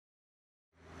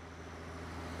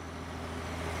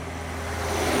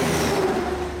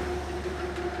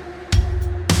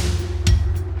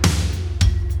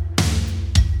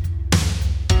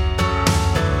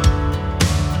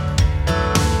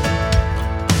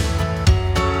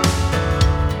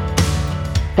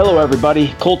Hello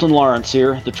everybody, Colton Lawrence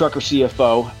here, the Trucker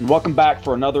CFO, and welcome back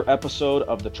for another episode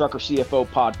of the Trucker CFO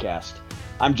podcast.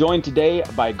 I'm joined today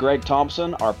by Greg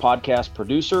Thompson, our podcast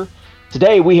producer.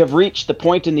 Today we have reached the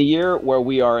point in the year where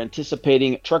we are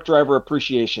anticipating Truck Driver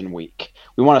Appreciation Week.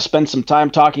 We want to spend some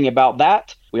time talking about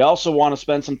that. We also want to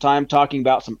spend some time talking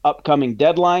about some upcoming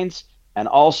deadlines and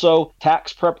also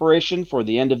tax preparation for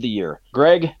the end of the year.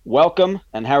 Greg, welcome,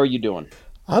 and how are you doing?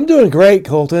 I'm doing great,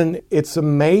 Colton. It's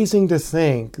amazing to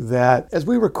think that as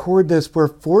we record this, we're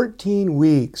 14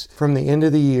 weeks from the end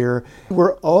of the year.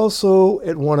 We're also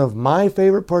at one of my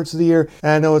favorite parts of the year,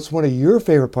 and I know it's one of your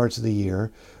favorite parts of the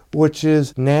year, which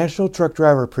is National Truck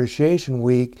Driver Appreciation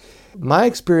Week. My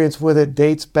experience with it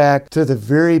dates back to the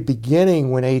very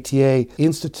beginning when ATA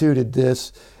instituted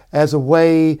this as a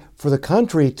way for the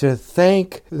country to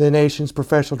thank the nation's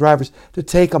professional drivers, to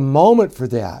take a moment for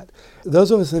that.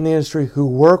 Those of us in the industry who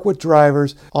work with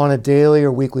drivers on a daily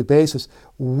or weekly basis,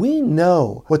 we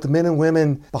know what the men and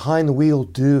women behind the wheel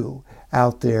do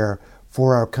out there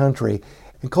for our country.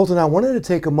 And Colton, I wanted to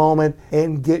take a moment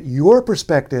and get your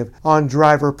perspective on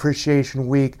Driver Appreciation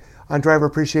Week, on driver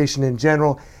appreciation in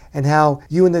general, and how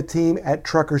you and the team at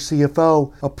Trucker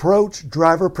CFO approach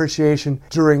driver appreciation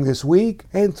during this week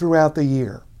and throughout the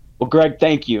year. Well, Greg,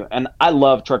 thank you. And I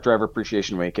love Truck Driver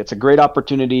Appreciation Week. It's a great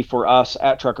opportunity for us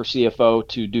at Trucker CFO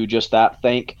to do just that.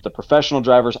 Thank the professional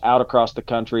drivers out across the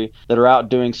country that are out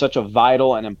doing such a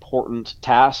vital and important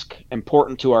task,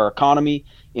 important to our economy,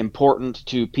 important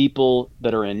to people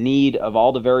that are in need of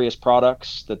all the various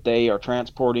products that they are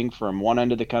transporting from one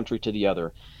end of the country to the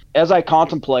other. As I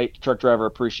contemplate Truck Driver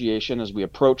Appreciation, as we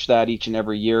approach that each and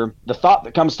every year, the thought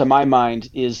that comes to my mind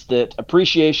is that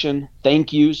appreciation,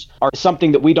 thank yous, are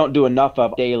something that we don't do enough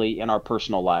of daily in our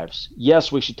personal lives.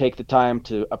 Yes, we should take the time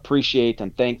to appreciate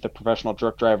and thank the professional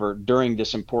truck driver during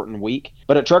this important week.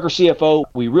 But at Trucker CFO,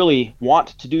 we really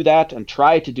want to do that and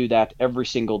try to do that every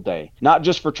single day, not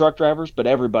just for truck drivers, but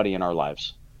everybody in our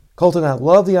lives. Colton, I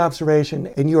love the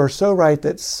observation, and you are so right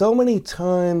that so many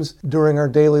times during our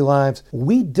daily lives,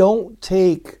 we don't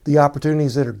take the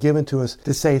opportunities that are given to us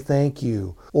to say thank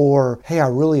you or, hey, I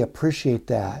really appreciate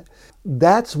that.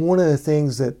 That's one of the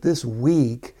things that this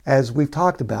week, as we've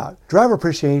talked about, driver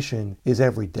appreciation is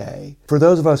every day. For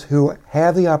those of us who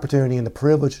have the opportunity and the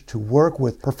privilege to work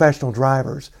with professional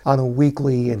drivers on a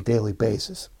weekly and daily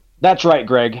basis. That's right,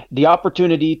 Greg. The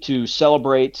opportunity to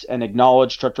celebrate and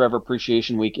acknowledge Truck Driver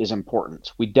Appreciation Week is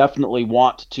important. We definitely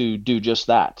want to do just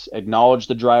that, acknowledge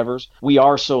the drivers. We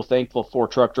are so thankful for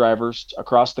truck drivers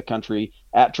across the country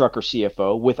at Trucker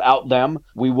CFO. Without them,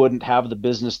 we wouldn't have the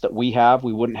business that we have.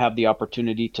 We wouldn't have the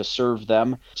opportunity to serve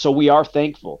them. So we are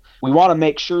thankful. We want to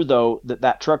make sure, though,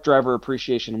 that Truck Driver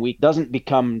Appreciation Week doesn't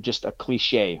become just a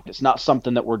cliche. It's not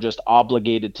something that we're just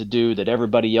obligated to do, that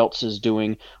everybody else is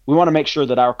doing. We want to make sure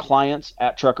that our clients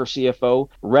at Trucker CFO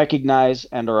recognize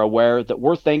and are aware that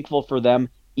we're thankful for them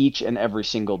each and every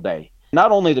single day.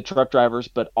 Not only the truck drivers,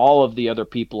 but all of the other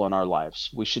people in our lives.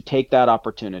 We should take that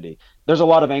opportunity. There's a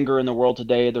lot of anger in the world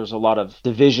today. There's a lot of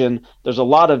division. There's a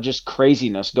lot of just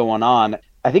craziness going on.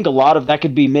 I think a lot of that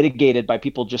could be mitigated by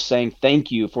people just saying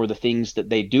thank you for the things that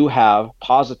they do have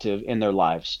positive in their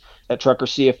lives. At Trucker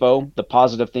CFO, the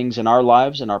positive things in our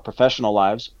lives and our professional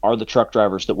lives are the truck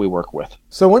drivers that we work with.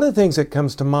 So one of the things that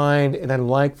comes to mind, and I'd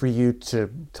like for you to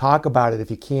talk about it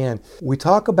if you can, we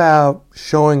talk about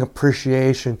showing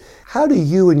appreciation. How do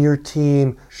you and your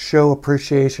team show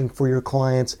appreciation for your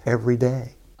clients every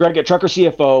day? Greg, at Trucker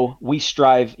CFO, we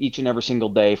strive each and every single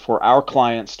day for our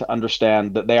clients to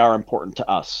understand that they are important to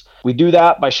us. We do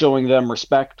that by showing them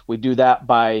respect. We do that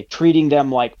by treating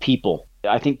them like people.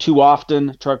 I think too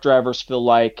often truck drivers feel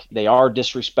like they are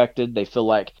disrespected. They feel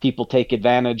like people take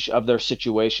advantage of their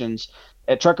situations.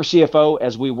 At Trucker CFO,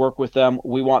 as we work with them,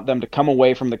 we want them to come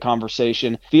away from the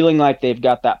conversation feeling like they've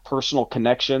got that personal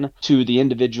connection to the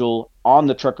individual on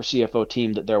the Trucker CFO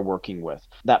team that they're working with.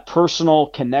 That personal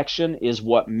connection is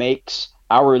what makes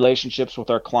our relationships with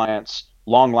our clients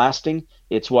long-lasting.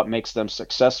 It's what makes them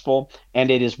successful,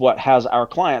 and it is what has our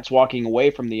clients walking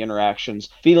away from the interactions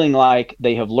feeling like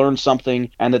they have learned something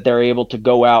and that they're able to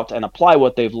go out and apply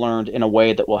what they've learned in a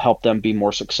way that will help them be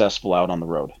more successful out on the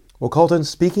road. Well, Colton,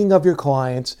 speaking of your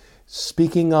clients,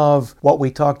 speaking of what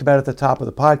we talked about at the top of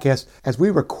the podcast, as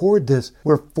we record this,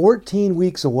 we're 14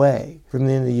 weeks away from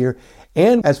the end of the year.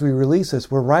 And as we release this,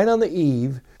 we're right on the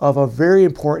eve of a very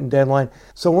important deadline.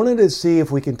 So I wanted to see if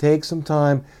we can take some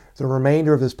time, the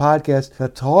remainder of this podcast, to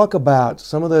talk about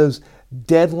some of those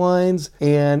deadlines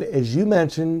and, as you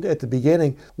mentioned at the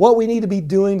beginning, what we need to be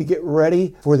doing to get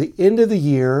ready for the end of the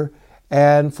year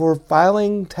and for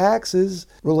filing taxes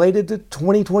related to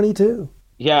 2022.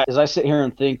 Yeah, as I sit here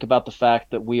and think about the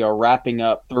fact that we are wrapping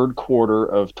up third quarter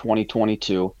of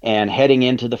 2022 and heading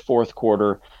into the fourth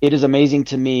quarter, it is amazing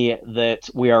to me that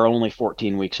we are only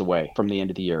 14 weeks away from the end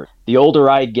of the year. The older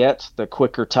I get, the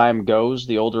quicker time goes.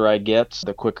 The older I get,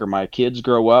 the quicker my kids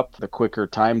grow up, the quicker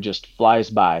time just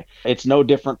flies by. It's no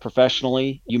different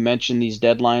professionally. You mentioned these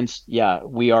deadlines. Yeah,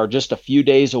 we are just a few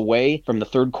days away from the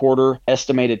third quarter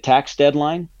estimated tax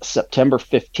deadline, September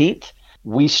 15th.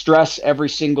 We stress every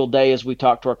single day as we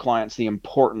talk to our clients the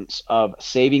importance of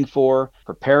saving for,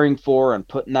 preparing for, and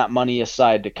putting that money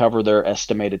aside to cover their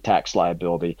estimated tax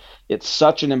liability. It's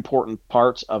such an important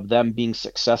part of them being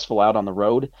successful out on the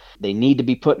road. They need to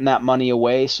be putting that money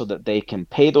away so that they can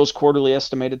pay those quarterly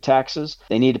estimated taxes.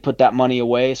 They need to put that money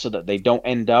away so that they don't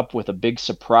end up with a big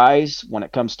surprise when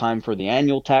it comes time for the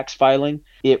annual tax filing.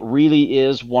 It really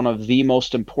is one of the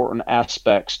most important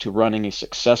aspects to running a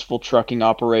successful trucking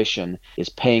operation is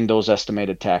paying those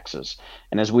estimated taxes.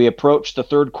 And as we approach the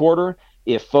third quarter,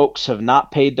 if folks have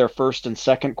not paid their first and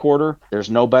second quarter, there's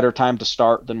no better time to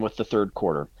start than with the third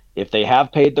quarter. If they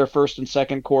have paid their first and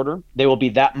second quarter, they will be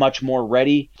that much more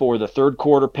ready for the third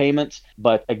quarter payments.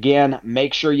 But again,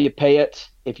 make sure you pay it.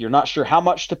 If you're not sure how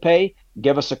much to pay,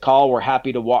 give us a call. We're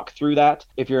happy to walk through that.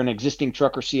 If you're an existing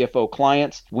Trucker CFO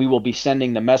client, we will be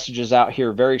sending the messages out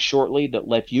here very shortly that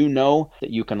let you know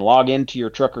that you can log into your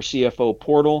Trucker CFO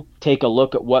portal, take a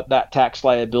look at what that tax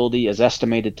liability is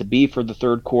estimated to be for the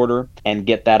third quarter, and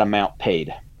get that amount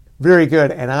paid. Very good.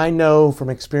 And I know from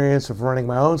experience of running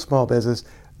my own small business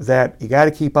that you got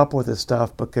to keep up with this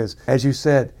stuff because, as you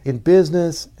said, in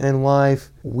business and in life,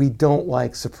 we don't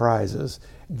like surprises.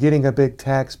 Getting a big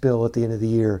tax bill at the end of the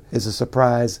year is a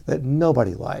surprise that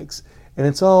nobody likes. And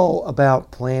it's all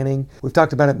about planning. We've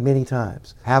talked about it many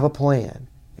times. Have a plan.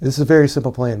 This is a very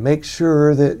simple plan. Make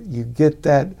sure that you get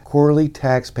that quarterly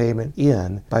tax payment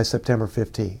in by September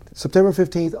 15th. September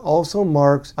 15th also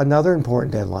marks another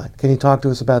important deadline. Can you talk to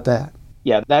us about that?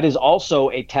 Yeah, that is also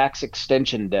a tax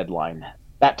extension deadline.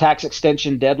 That tax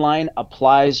extension deadline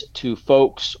applies to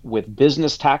folks with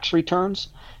business tax returns.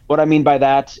 What I mean by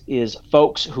that is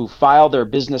folks who file their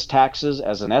business taxes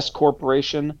as an S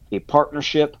corporation, a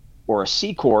partnership, or a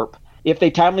C corp. If they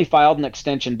timely filed an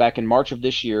extension back in March of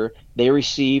this year, they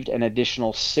received an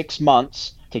additional 6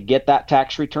 months to get that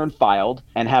tax return filed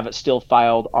and have it still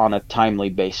filed on a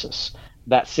timely basis.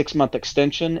 That 6-month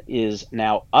extension is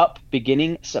now up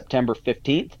beginning September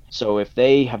 15th. So if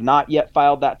they have not yet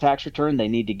filed that tax return, they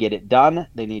need to get it done.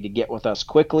 They need to get with us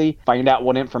quickly, find out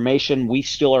what information we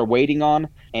still are waiting on,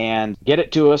 and get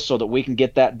it to us so that we can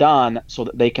get that done so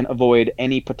that they can avoid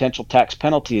any potential tax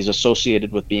penalties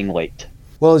associated with being late.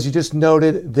 Well, as you just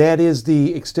noted, that is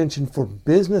the extension for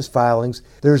business filings.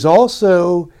 There's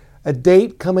also a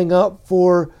date coming up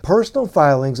for personal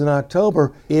filings in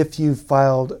October if you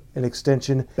filed an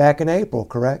extension back in April,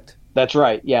 correct? That's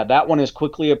right. Yeah, that one is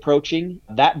quickly approaching.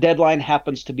 That deadline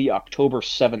happens to be October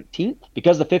 17th.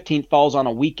 Because the 15th falls on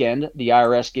a weekend, the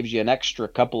IRS gives you an extra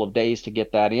couple of days to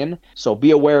get that in. So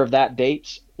be aware of that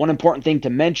date. One important thing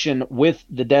to mention with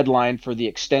the deadline for the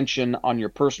extension on your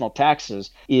personal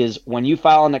taxes is when you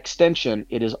file an extension,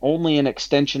 it is only an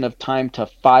extension of time to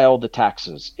file the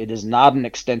taxes. It is not an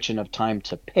extension of time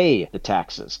to pay the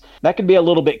taxes. That can be a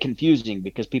little bit confusing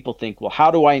because people think, well, how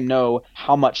do I know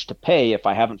how much to pay if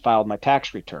I haven't filed my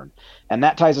tax return? And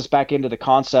that ties us back into the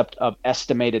concept of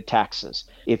estimated taxes.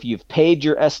 If you've paid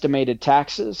your estimated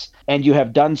taxes and you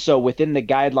have done so within the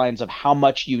guidelines of how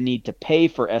much you need to pay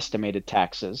for estimated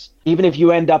taxes, even if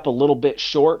you end up a little bit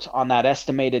short on that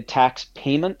estimated tax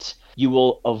payment, you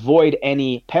will avoid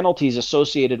any penalties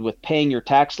associated with paying your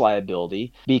tax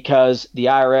liability because the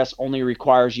IRS only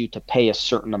requires you to pay a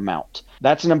certain amount.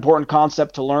 That's an important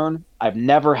concept to learn. I've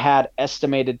never had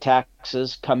estimated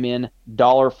taxes come in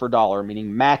dollar for dollar,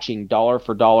 meaning matching dollar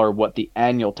for dollar what the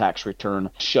annual tax return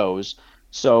shows.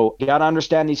 So you got to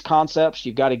understand these concepts.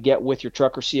 You've got to get with your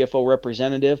trucker CFO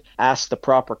representative, ask the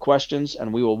proper questions,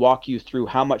 and we will walk you through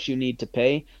how much you need to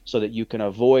pay so that you can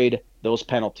avoid those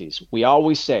penalties. We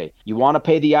always say you want to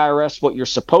pay the IRS what you're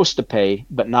supposed to pay,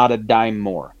 but not a dime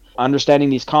more. Understanding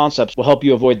these concepts will help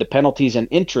you avoid the penalties and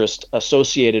interest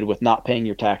associated with not paying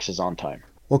your taxes on time.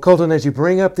 Well, Colton, as you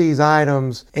bring up these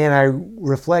items and I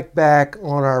reflect back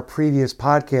on our previous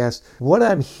podcast, what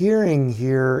I'm hearing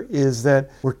here is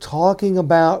that we're talking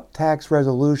about tax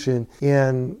resolution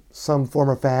in some form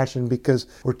or fashion because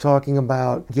we're talking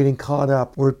about getting caught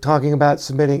up. We're talking about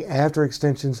submitting after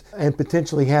extensions and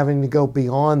potentially having to go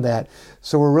beyond that.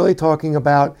 So we're really talking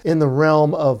about in the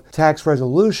realm of tax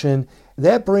resolution.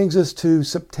 That brings us to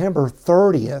September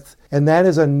 30th, and that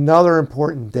is another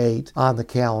important date on the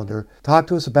calendar. Talk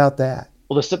to us about that.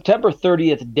 Well, the September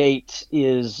 30th date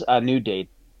is a new date.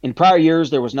 In prior years,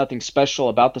 there was nothing special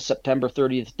about the September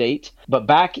 30th date, but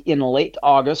back in late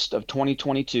August of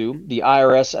 2022, the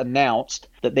IRS announced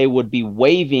that they would be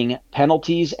waiving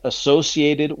penalties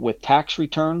associated with tax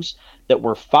returns that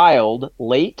were filed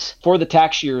late for the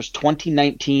tax years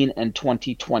 2019 and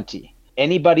 2020.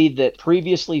 Anybody that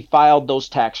previously filed those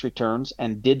tax returns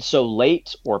and did so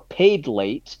late or paid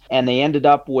late, and they ended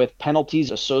up with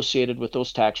penalties associated with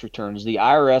those tax returns, the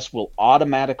IRS will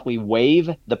automatically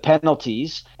waive the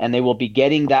penalties, and they will be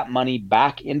getting that money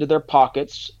back into their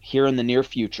pockets here in the near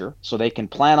future, so they can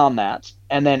plan on that.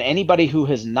 And then anybody who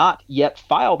has not yet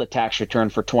filed a tax return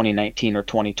for 2019 or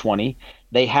 2020,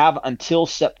 they have until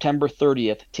September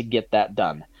 30th to get that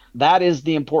done. That is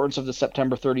the importance of the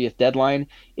September 30th deadline.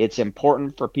 It's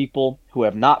important for people who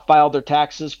have not filed their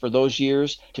taxes for those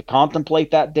years to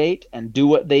contemplate that date and do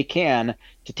what they can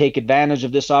to take advantage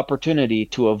of this opportunity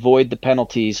to avoid the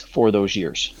penalties for those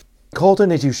years.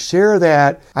 Colton, as you share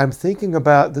that, I'm thinking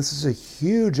about this is a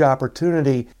huge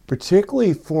opportunity,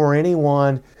 particularly for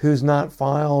anyone who's not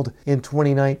filed in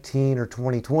 2019 or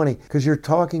 2020, because you're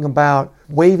talking about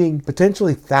waiving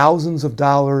potentially thousands of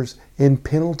dollars in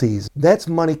penalties. That's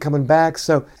money coming back.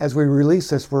 So as we release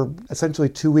this, we're essentially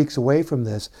 2 weeks away from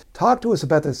this. Talk to us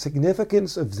about the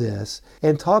significance of this,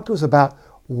 and talk to us about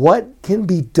what can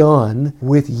be done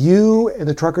with you and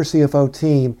the Trucker CFO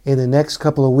team in the next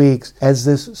couple of weeks as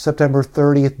this September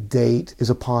 30th date is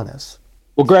upon us?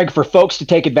 Well, Greg, for folks to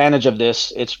take advantage of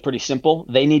this, it's pretty simple.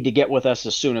 They need to get with us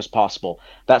as soon as possible.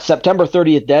 That September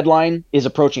 30th deadline is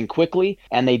approaching quickly,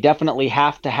 and they definitely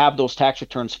have to have those tax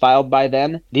returns filed by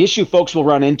then. The issue folks will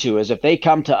run into is if they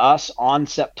come to us on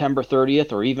September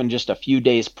 30th or even just a few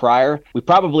days prior, we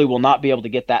probably will not be able to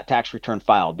get that tax return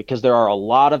filed because there are a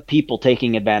lot of people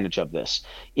taking advantage of this.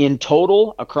 In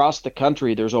total, across the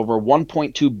country, there's over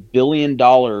 $1.2 billion in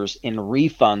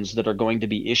refunds that are going to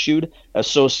be issued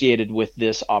associated with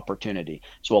this opportunity.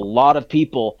 So a lot of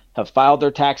people have filed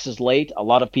their taxes late. A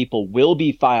lot of people will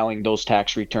be filing those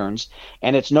tax returns,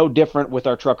 and it's no different with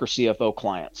our Trucker CFO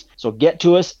clients. So get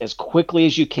to us as quickly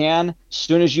as you can. As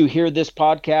soon as you hear this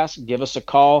podcast, give us a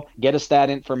call, get us that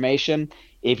information.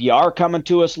 If you are coming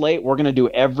to us late, we're going to do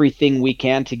everything we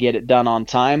can to get it done on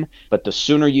time, but the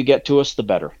sooner you get to us, the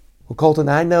better. Well, Colton,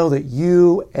 I know that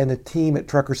you and the team at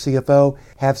Trucker CFO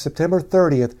have September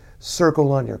 30th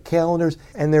circled on your calendars.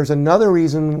 And there's another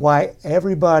reason why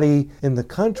everybody in the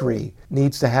country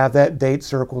needs to have that date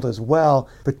circled as well,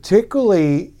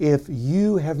 particularly if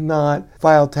you have not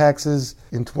filed taxes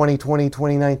in 2020,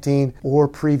 2019, or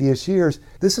previous years.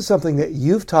 This is something that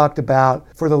you've talked about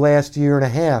for the last year and a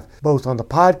half, both on the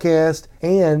podcast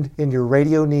and in your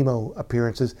Radio Nemo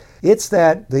appearances. It's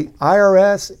that the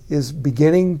IRS is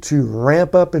beginning to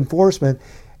ramp up enforcement.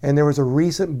 And there was a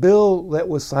recent bill that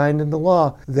was signed into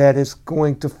law that is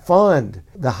going to fund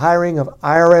the hiring of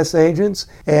IRS agents.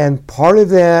 And part of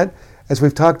that, as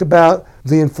we've talked about,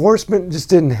 the enforcement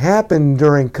just didn't happen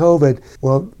during COVID.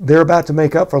 Well, they're about to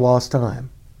make up for lost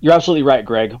time. You're absolutely right,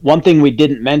 Greg. One thing we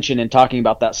didn't mention in talking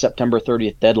about that September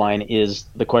 30th deadline is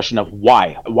the question of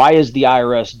why. Why is the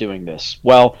IRS doing this?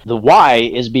 Well, the why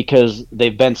is because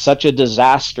they've been such a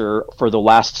disaster for the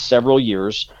last several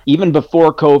years. Even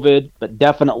before COVID, but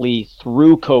definitely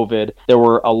through COVID, there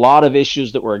were a lot of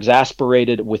issues that were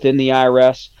exasperated within the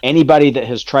IRS. Anybody that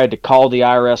has tried to call the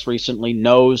IRS recently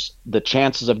knows the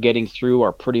chances of getting through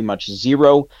are pretty much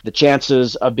zero. The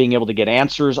chances of being able to get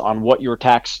answers on what your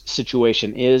tax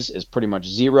situation is pretty much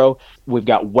zero. We've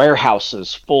got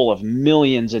warehouses full of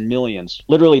millions and millions.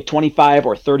 Literally 25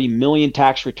 or 30 million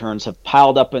tax returns have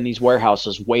piled up in these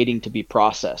warehouses waiting to be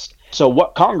processed. So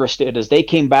what Congress did is they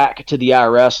came back to the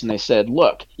IRS and they said,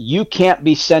 look, you can't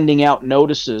be sending out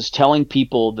notices telling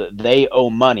people that they owe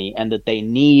money and that they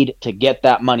need to get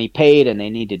that money paid and they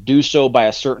need to do so by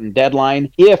a certain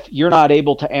deadline if you're not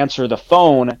able to answer the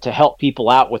phone to help people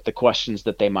out with the questions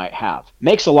that they might have.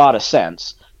 Makes a lot of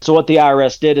sense. So what the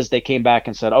IRS did is they came back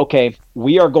and said, okay,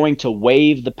 we are going to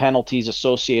waive the penalties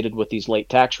associated with these late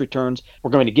tax returns.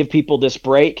 We're going to give people this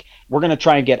break. We're going to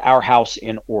try and get our house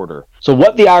in order. So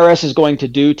what the IRS is going to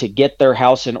do to get their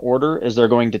house in order is they're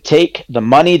going to take the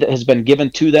money that has been given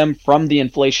to them from the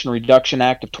Inflation Reduction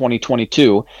Act of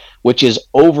 2022, which is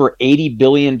over $80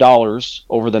 billion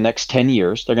over the next 10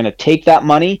 years. They're going to take that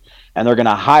money and they're going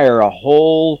to hire a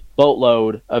whole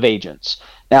boatload of agents.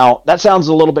 Now, that sounds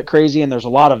a little bit crazy, and there's a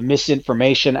lot of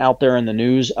misinformation out there in the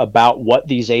news about what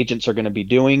these agents are going to be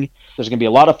doing. There's going to be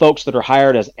a lot of folks that are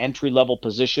hired as entry-level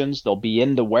positions. They'll be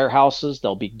in the warehouses.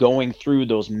 They'll be going through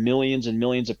those millions and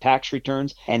millions of tax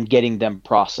returns and getting them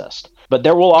processed. But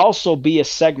there will also be a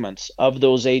segment of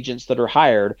those agents that are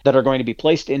hired that are going to be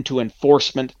placed into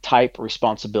enforcement type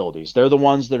responsibilities. They're the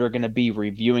ones that are going to be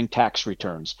reviewing tax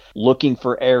returns, looking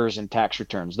for errors in tax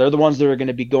returns. They're the ones that are going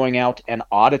to be going out and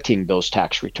auditing those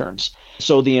tax returns.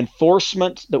 So the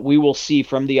enforcement that we will see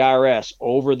from the IRS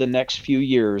over the next few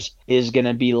years is going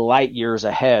to be light years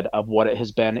ahead of what it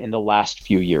has been in the last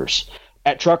few years.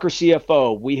 At Trucker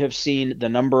CFO, we have seen the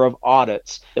number of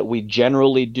audits that we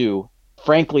generally do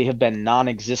frankly have been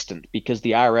non-existent because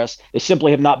the IRS, they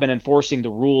simply have not been enforcing the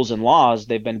rules and laws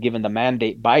they've been given the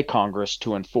mandate by Congress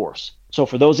to enforce. So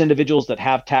for those individuals that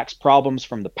have tax problems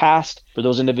from the past, for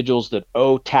those individuals that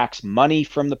owe tax money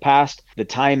from the past, the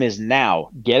time is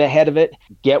now. Get ahead of it.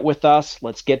 Get with us.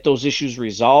 Let's get those issues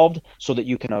resolved so that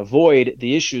you can avoid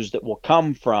the issues that will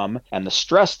come from and the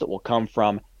stress that will come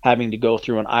from having to go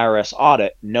through an IRS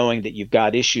audit knowing that you've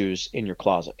got issues in your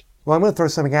closet. Well, I'm going to throw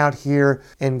something out here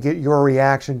and get your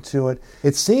reaction to it.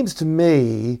 It seems to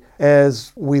me,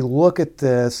 as we look at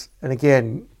this, and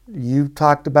again, you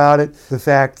talked about it, the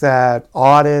fact that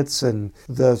audits and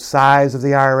the size of the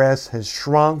IRS has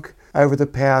shrunk over the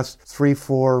past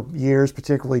 3-4 years,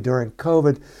 particularly during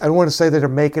COVID. I don't want to say that they're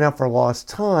making up for lost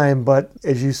time, but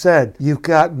as you said, you've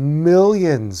got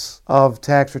millions of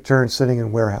tax returns sitting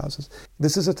in warehouses.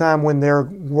 This is a time when they're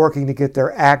working to get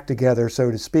their act together,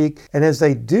 so to speak. And as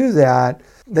they do that,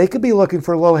 they could be looking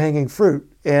for low-hanging fruit.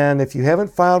 And if you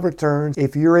haven't filed returns,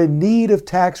 if you're in need of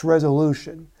tax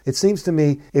resolution, it seems to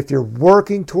me if you're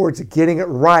working towards getting it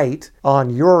right on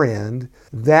your end,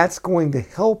 that's going to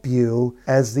help you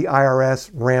as the IRS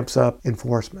ramps up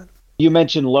enforcement. You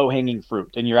mentioned low-hanging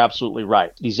fruit, and you're absolutely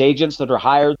right. These agents that are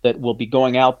hired that will be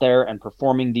going out there and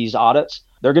performing these audits,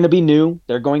 they're going to be new,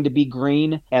 they're going to be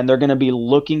green, and they're going to be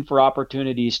looking for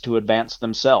opportunities to advance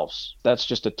themselves. That's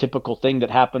just a typical thing that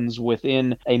happens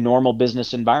within a normal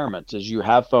business environment, is you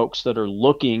have folks that are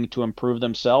looking to improve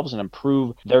themselves and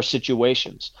improve their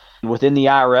situations. Within the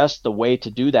IRS, the way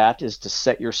to do that is to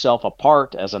set yourself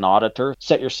apart as an auditor,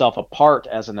 set yourself apart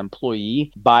as an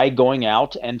employee by going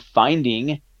out and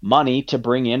finding money to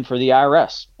bring in for the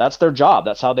IRS. That's their job.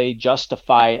 That's how they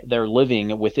justify their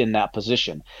living within that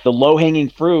position. The low-hanging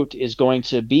fruit is going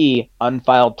to be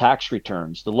unfiled tax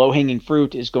returns. The low-hanging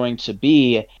fruit is going to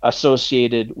be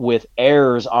associated with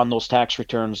errors on those tax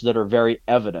returns that are very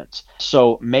evident.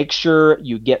 So make sure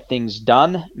you get things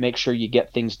done, make sure you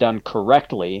get things done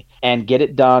correctly, and get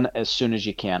it done as soon as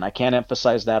you can. I can't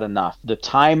emphasize that enough. The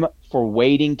time for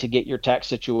waiting to get your tax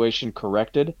situation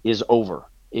corrected is over.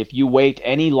 If you wait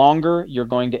any longer, you're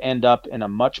going to end up in a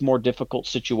much more difficult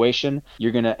situation.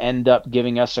 You're going to end up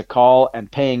giving us a call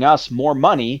and paying us more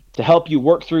money to help you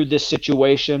work through this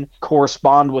situation,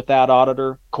 correspond with that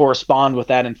auditor, correspond with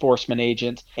that enforcement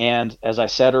agent. And as I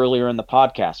said earlier in the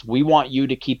podcast, we want you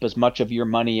to keep as much of your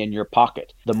money in your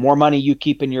pocket. The more money you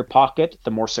keep in your pocket,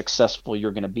 the more successful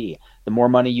you're going to be. The more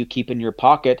money you keep in your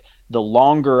pocket, the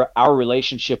longer our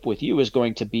relationship with you is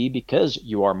going to be because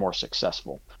you are more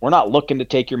successful. We're not looking to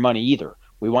take your money either.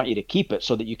 We want you to keep it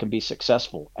so that you can be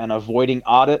successful. And avoiding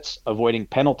audits, avoiding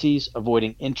penalties,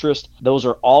 avoiding interest, those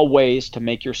are all ways to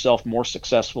make yourself more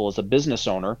successful as a business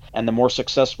owner. And the more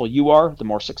successful you are, the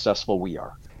more successful we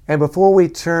are. And before we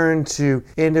turn to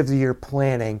end of the year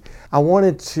planning, I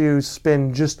wanted to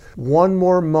spend just one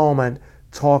more moment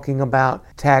talking about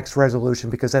tax resolution,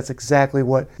 because that's exactly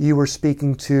what you were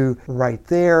speaking to right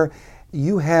there.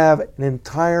 You have an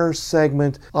entire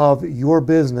segment of your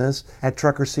business at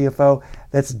Trucker CFO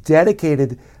that's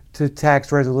dedicated to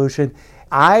tax resolution.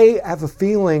 I have a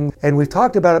feeling, and we've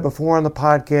talked about it before on the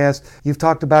podcast, you've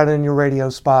talked about it in your radio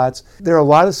spots, there are a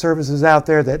lot of services out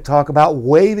there that talk about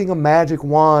waving a magic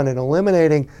wand and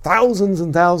eliminating thousands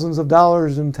and thousands of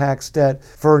dollars in tax debt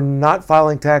for not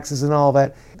filing taxes and all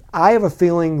that. I have a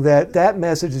feeling that that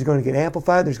message is going to get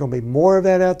amplified. There's going to be more of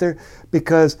that out there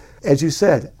because, as you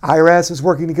said, IRS is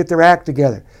working to get their act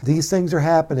together. These things are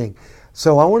happening.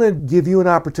 So I want to give you an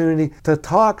opportunity to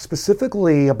talk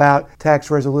specifically about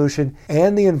tax resolution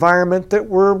and the environment that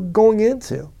we're going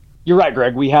into. You're right,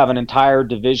 Greg. We have an entire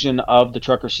division of the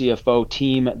Trucker CFO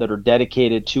team that are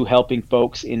dedicated to helping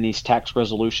folks in these tax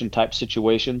resolution type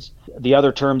situations. The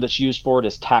other term that's used for it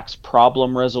is tax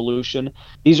problem resolution.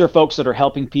 These are folks that are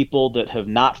helping people that have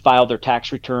not filed their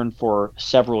tax return for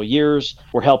several years.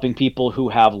 We're helping people who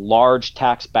have large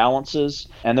tax balances.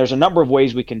 And there's a number of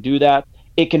ways we can do that.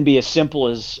 It can be as simple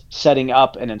as setting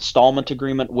up an installment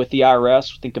agreement with the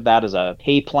IRS. Think of that as a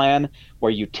pay plan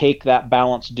where you take that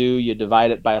balance due, you divide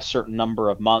it by a certain number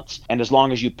of months, and as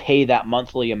long as you pay that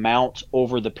monthly amount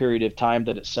over the period of time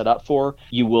that it's set up for,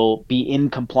 you will be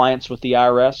in compliance with the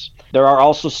IRS. There are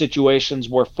also situations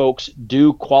where folks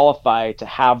do qualify to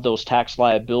have those tax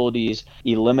liabilities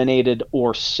eliminated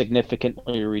or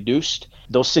significantly reduced.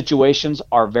 Those situations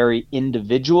are very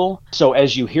individual. So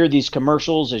as you hear these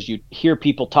commercials, as you hear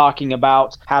people talking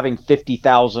about having $50,000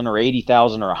 or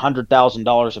 $80,000 or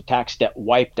 $100,000 of tax debt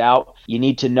wiped out, you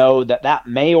need to know that that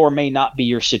may or may not be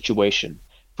your situation.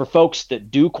 For folks that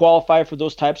do qualify for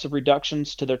those types of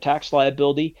reductions to their tax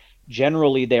liability,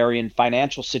 generally they're in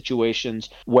financial situations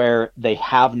where they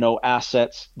have no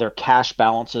assets, their cash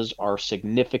balances are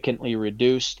significantly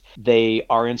reduced, they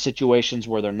are in situations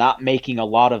where they're not making a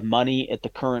lot of money at the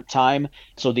current time,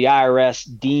 so the IRS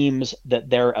deems that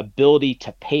their ability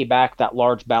to pay back that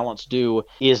large balance due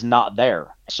is not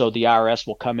there. So the IRS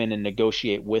will come in and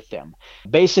negotiate with them.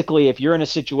 Basically, if you're in a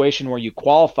situation where you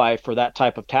qualify for that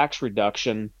type of tax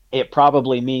reduction, it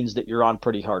probably means that you're on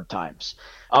pretty hard times.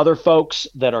 Other folks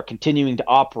that are continuing to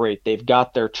operate, they've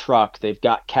got their truck, they've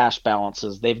got cash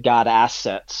balances, they've got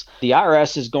assets. The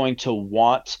IRS is going to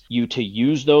want you to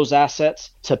use those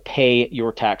assets to pay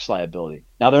your tax liability.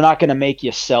 Now, they're not going to make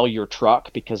you sell your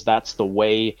truck because that's the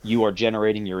way you are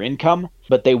generating your income,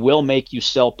 but they will make you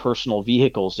sell personal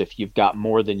vehicles if you've got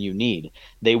more than you need.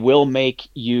 They will make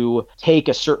you take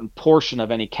a certain portion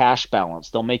of any cash balance.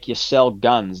 They'll make you sell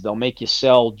guns. They'll make you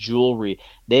sell jewelry.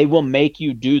 They will make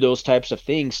you do those types of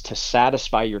things to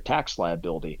satisfy your tax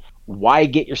liability. Why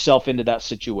get yourself into that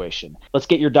situation? Let's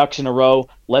get your ducks in a row.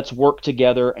 Let's work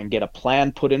together and get a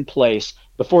plan put in place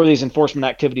before these enforcement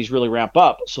activities really ramp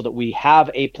up so that we have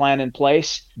a plan in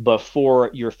place before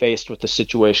you're faced with the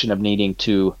situation of needing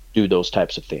to do those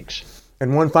types of things.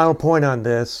 And one final point on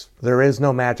this, there is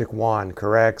no magic wand,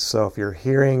 correct? So if you're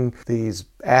hearing these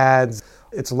ads,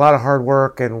 it's a lot of hard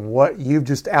work, and what you've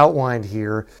just outlined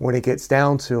here, when it gets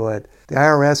down to it, the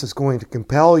IRS is going to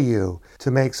compel you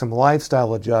to make some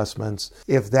lifestyle adjustments.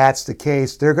 If that's the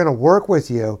case, they're going to work with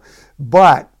you,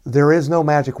 but there is no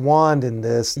magic wand in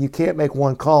this. You can't make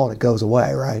one call and it goes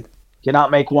away, right?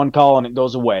 Cannot make one call and it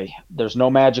goes away. There's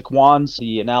no magic wands.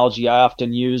 The analogy I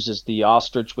often use is the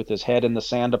ostrich with his head in the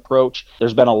sand approach.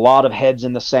 There's been a lot of heads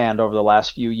in the sand over the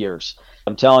last few years.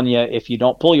 I'm telling you, if you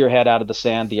don't pull your head out of the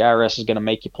sand, the IRS is going to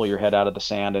make you pull your head out of the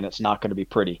sand, and it's not going to be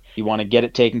pretty. You want to get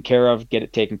it taken care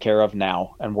of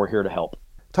now, and we're here to help.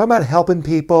 Talking about helping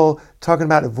people, talking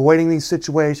about avoiding these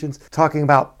situations, talking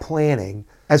about planning.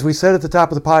 As we said at the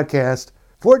top of the podcast,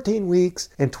 14 weeks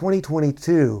in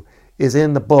 2022 is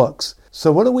in the books.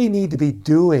 So what do we need to be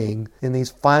doing in these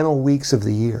final weeks of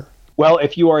the year? Well,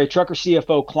 if you are a Trucker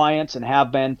CFO client and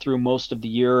have been through most of the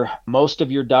year, most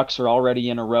of your ducks are already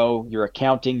in a row. Your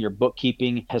accounting, your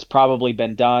bookkeeping has probably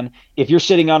been done. If you're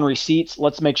sitting on receipts,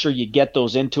 let's make sure you get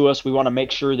those into us. We want to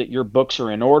make sure that your books are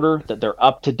in order, that they're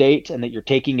up to date, and that you're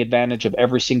taking advantage of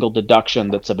every single deduction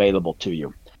that's available to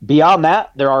you. Beyond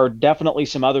that, there are definitely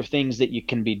some other things that you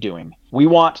can be doing. We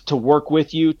want to work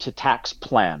with you to tax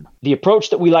plan. The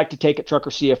approach that we like to take at Trucker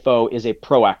CFO is a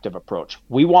proactive approach.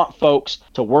 We want folks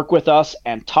to work with us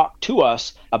and talk to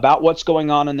us about what's going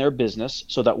on in their business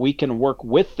so that we can work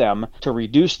with them to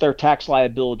reduce their tax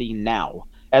liability now,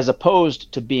 as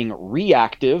opposed to being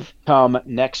reactive come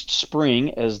next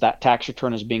spring as that tax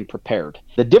return is being prepared.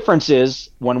 The difference is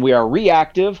when we are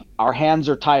reactive, our hands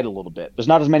are tied a little bit. There's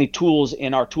not as many tools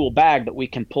in our tool bag that we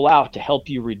can pull out to help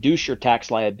you reduce your tax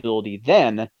liability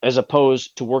then, as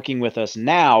opposed to working with us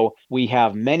now. We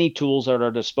have many tools at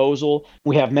our disposal.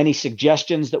 We have many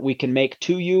suggestions that we can make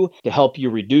to you to help you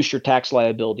reduce your tax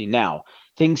liability now.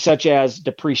 Things such as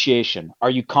depreciation. Are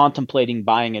you contemplating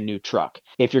buying a new truck?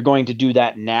 If you're going to do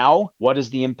that now, what is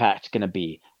the impact going to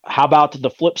be? How about the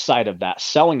flip side of that,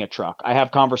 selling a truck? I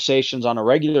have conversations on a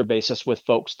regular basis with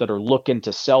folks that are looking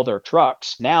to sell their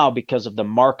trucks now because of the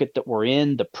market that we're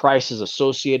in, the prices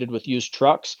associated with used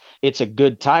trucks. It's a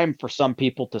good time for some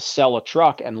people to sell a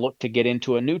truck and look to get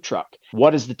into a new truck.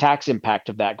 What is the tax impact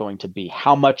of that going to be?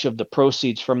 How much of the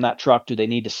proceeds from that truck do they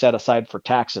need to set aside for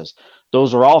taxes?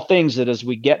 Those are all things that as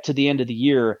we get to the end of the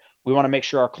year, we want to make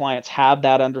sure our clients have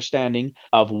that understanding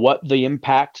of what the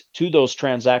impact to those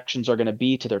transactions are going to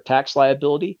be to their tax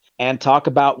liability and talk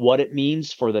about what it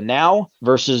means for the now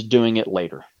versus doing it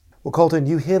later. Well, Colton,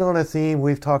 you hit on a theme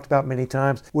we've talked about many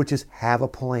times, which is have a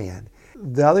plan.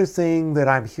 The other thing that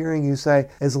I'm hearing you say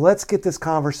is let's get this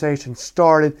conversation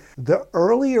started. The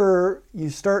earlier you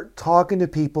start talking to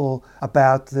people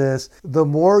about this, the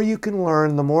more you can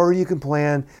learn, the more you can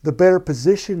plan, the better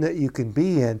position that you can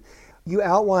be in. You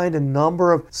outlined a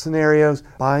number of scenarios,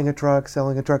 buying a truck,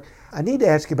 selling a truck. I need to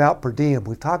ask you about per diem.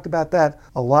 We've talked about that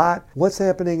a lot. What's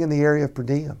happening in the area of per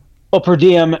diem? Well, per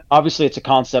diem, obviously it's a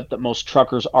concept that most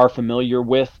truckers are familiar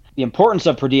with. The importance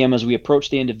of per diem as we approach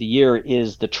the end of the year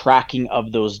is the tracking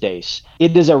of those days.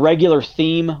 It is a regular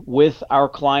theme with our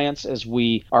clients as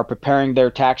we are preparing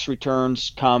their tax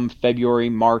returns come February,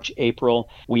 March, April.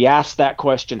 We ask that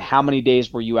question, how many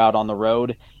days were you out on the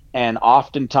road? And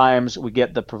oftentimes we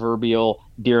get the proverbial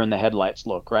deer in the headlights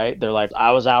look, right? They're like,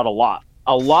 I was out a lot.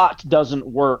 A lot doesn't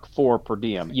work for per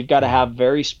diem. You've got to have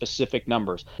very specific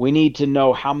numbers. We need to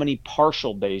know how many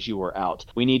partial days you were out.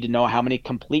 We need to know how many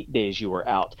complete days you were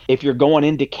out. If you're going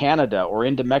into Canada or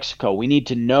into Mexico, we need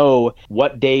to know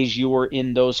what days you were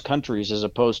in those countries as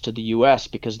opposed to the US,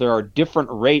 because there are different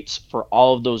rates for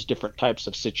all of those different types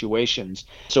of situations.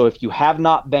 So if you have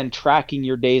not been tracking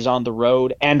your days on the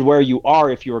road and where you are,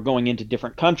 if you are going into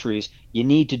different countries, you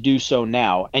need to do so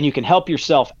now. And you can help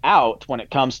yourself out when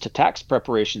it comes to tax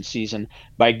preparation season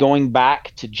by going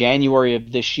back to January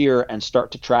of this year and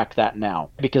start to track that now.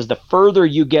 Because the further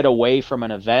you get away from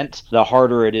an event, the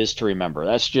harder it is to remember.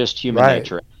 That's just human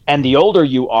nature. And the older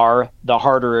you are, the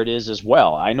harder it is as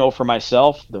well. I know for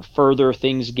myself, the further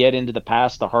things get into the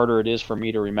past, the harder it is for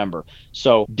me to remember.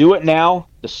 So do it now.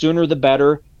 The sooner the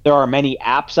better. There are many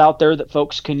apps out there that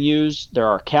folks can use. There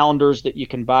are calendars that you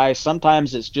can buy.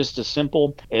 Sometimes it's just as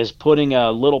simple as putting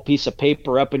a little piece of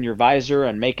paper up in your visor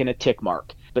and making a tick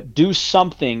mark. But do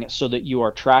something so that you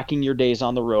are tracking your days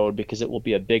on the road, because it will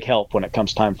be a big help when it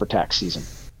comes time for tax season.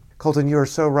 Colton, you are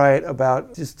so right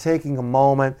about just taking a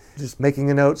moment, just making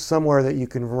a note somewhere that you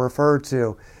can refer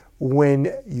to.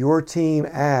 When your team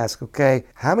asks, okay,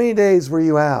 how many days were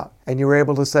you out? And you were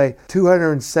able to say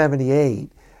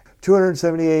 278.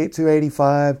 278,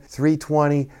 285,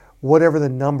 320, whatever the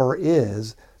number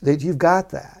is, that you've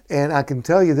got that. And I can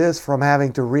tell you this from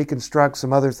having to reconstruct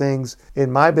some other things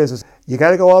in my business. You got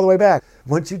to go all the way back.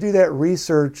 Once you do that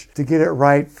research to get it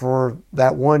right for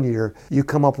that 1 year, you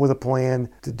come up with a plan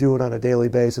to do it on a daily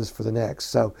basis for the next.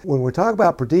 So when we're talking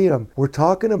about per diem, we're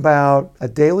talking about a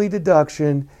daily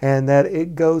deduction and that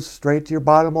it goes straight to your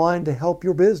bottom line to help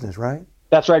your business, right?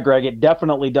 That's right, Greg. It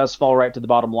definitely does fall right to the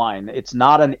bottom line. It's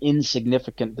not an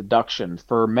insignificant deduction.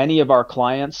 For many of our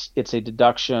clients, it's a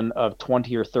deduction of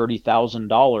 $20,000 or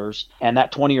 $30,000, and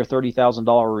that $20,000 or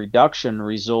 $30,000 reduction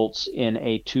results in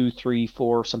a $2,000, $3,000,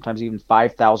 $4,000, sometimes even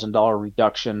 $5,000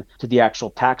 reduction to the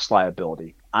actual tax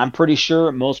liability. I'm pretty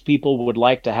sure most people would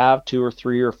like to have $2,000 or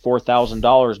 $3,000 or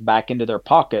 $4,000 back into their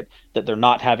pocket that they're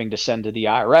not having to send to the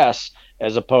IRS,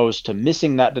 as opposed to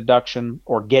missing that deduction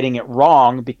or getting it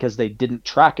wrong because they didn't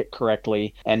track it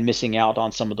correctly and missing out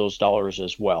on some of those dollars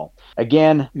as well.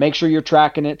 Again, make sure you're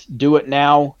tracking it. Do it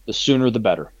now. The sooner the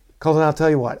better. Colton, I'll tell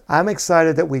you what, I'm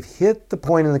excited that we've hit the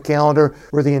point in the calendar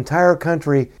where the entire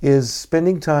country is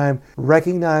spending time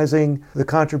recognizing the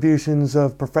contributions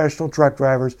of professional truck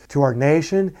drivers to our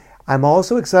nation. I'm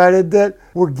also excited that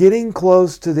we're getting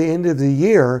close to the end of the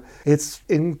year. It's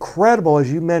incredible,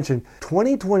 as you mentioned,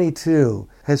 2022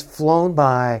 has flown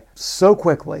by so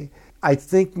quickly. I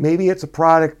think maybe it's a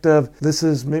product of this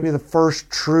is maybe the first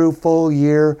true full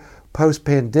year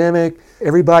post-pandemic.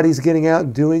 Everybody's getting out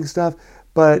and doing stuff.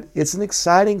 But it's an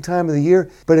exciting time of the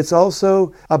year, but it's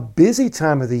also a busy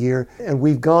time of the year. And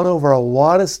we've gone over a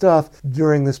lot of stuff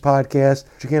during this podcast.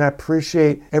 Again, I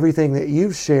appreciate everything that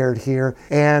you've shared here.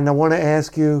 And I want to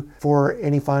ask you for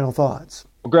any final thoughts.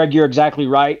 Well, Greg, you're exactly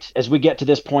right. As we get to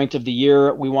this point of the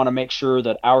year, we want to make sure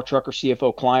that our Trucker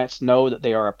CFO clients know that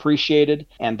they are appreciated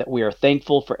and that we are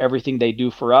thankful for everything they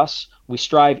do for us. We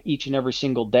strive each and every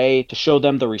single day to show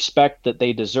them the respect that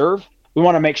they deserve. We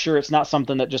want to make sure it's not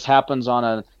something that just happens on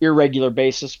an irregular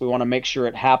basis. We want to make sure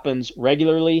it happens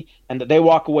regularly and that they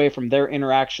walk away from their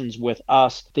interactions with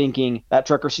us thinking that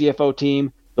Trucker CFO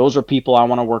team, those are people I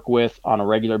want to work with on a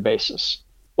regular basis.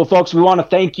 Well, folks, we want to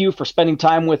thank you for spending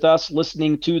time with us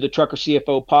listening to the Trucker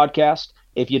CFO podcast.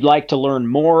 If you'd like to learn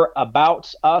more about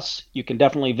us, you can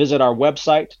definitely visit our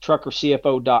website,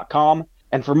 truckercfo.com.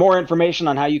 And for more information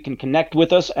on how you can connect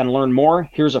with us and learn more,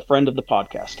 here's a friend of the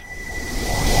podcast.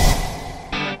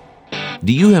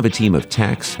 Do you have a team of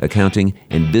tax, accounting,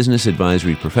 and business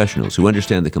advisory professionals who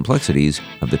understand the complexities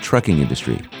of the trucking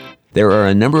industry? There are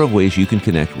a number of ways you can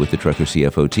connect with the Trucker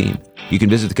CFO team. You can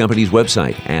visit the company's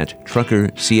website at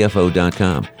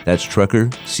truckercfo.com. That's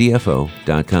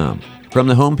truckercfo.com. From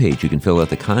the homepage, you can fill out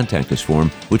the Contact Us form,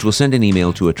 which will send an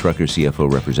email to a Trucker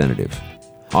CFO representative.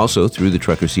 Also, through the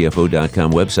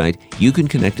truckercfo.com website, you can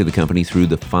connect to the company through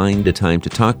the Find a Time to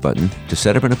Talk button to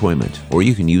set up an appointment, or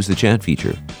you can use the chat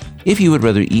feature. If you would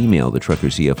rather email the Trucker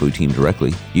CFO team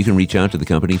directly, you can reach out to the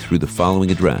company through the following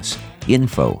address,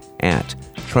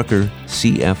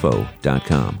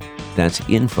 info@truckercfo.com. That's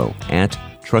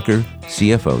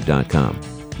info@truckercfo.com.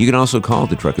 You can also call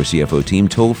the Trucker CFO team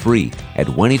toll-free at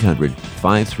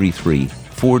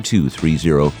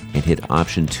 1-800-533-4230 and hit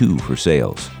option 2 for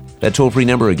sales. That toll-free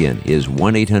number again is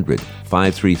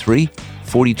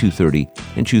 1-800-533-4230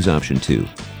 and choose option 2.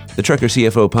 The Trucker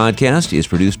CFO podcast is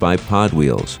produced by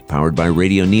Podwheels, powered by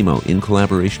Radio Nemo in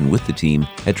collaboration with the team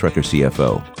at Trucker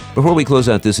CFO. Before we close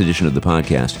out this edition of the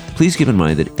podcast, please keep in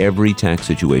mind that every tax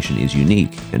situation is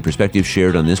unique, and perspectives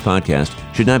shared on this podcast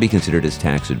should not be considered as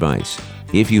tax advice.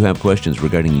 If you have questions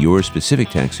regarding your specific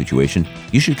tax situation,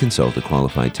 you should consult a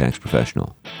qualified tax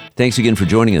professional. Thanks again for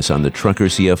joining us on the Trucker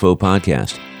CFO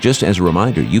podcast. Just as a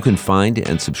reminder, you can find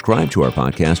and subscribe to our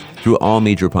podcast through all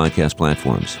major podcast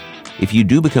platforms. If you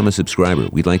do become a subscriber,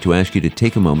 we'd like to ask you to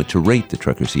take a moment to rate the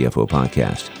Trucker CFO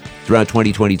podcast. Throughout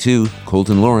 2022,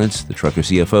 Colton Lawrence, the Trucker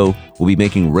CFO, will be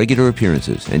making regular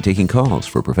appearances and taking calls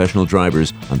for professional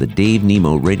drivers on the Dave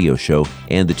Nemo Radio Show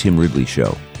and the Tim Ridley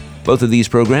Show. Both of these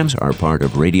programs are part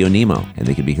of Radio Nemo, and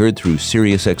they can be heard through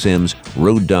SiriusXM's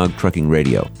Road Dog Trucking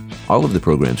Radio. All of the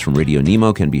programs from Radio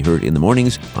Nemo can be heard in the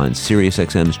mornings on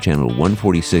SiriusXM's Channel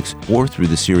 146 or through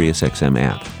the SiriusXM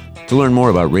app. To learn more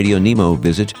about Radio Nemo,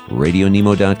 visit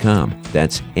radionemo.com.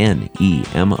 That's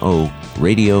Nemo,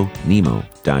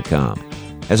 radionemo.com.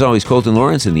 As always, Colton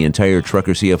Lawrence and the entire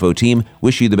Trucker CFO team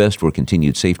wish you the best for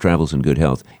continued safe travels and good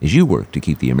health as you work to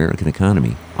keep the American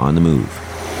economy on the move.